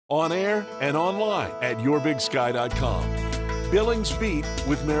on air and online at yourbigsky.com. Billings Beat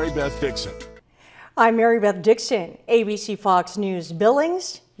with Mary Beth Dixon. I'm Mary Beth Dixon, ABC Fox News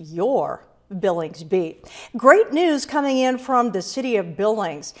Billings, your Billings Beat. Great news coming in from the city of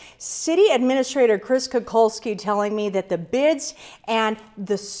Billings. City Administrator Chris Kukulski telling me that the bids and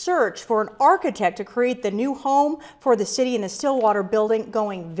the search for an architect to create the new home for the city in the Stillwater building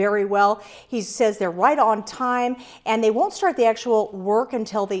going very well. He says they're right on time and they won't start the actual work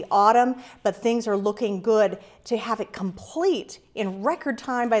until the autumn, but things are looking good to have it complete in record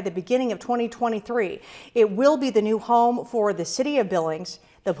time by the beginning of 2023. It will be the new home for the city of Billings,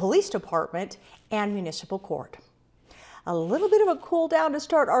 the police department, and municipal court. A little bit of a cool down to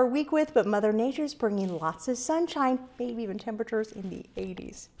start our week with, but Mother Nature's bringing lots of sunshine, maybe even temperatures in the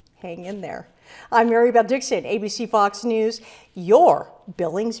 80s. Hang in there. I'm Mary Beth Dixon, ABC Fox News, your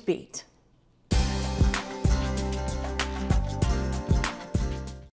Billings Beat.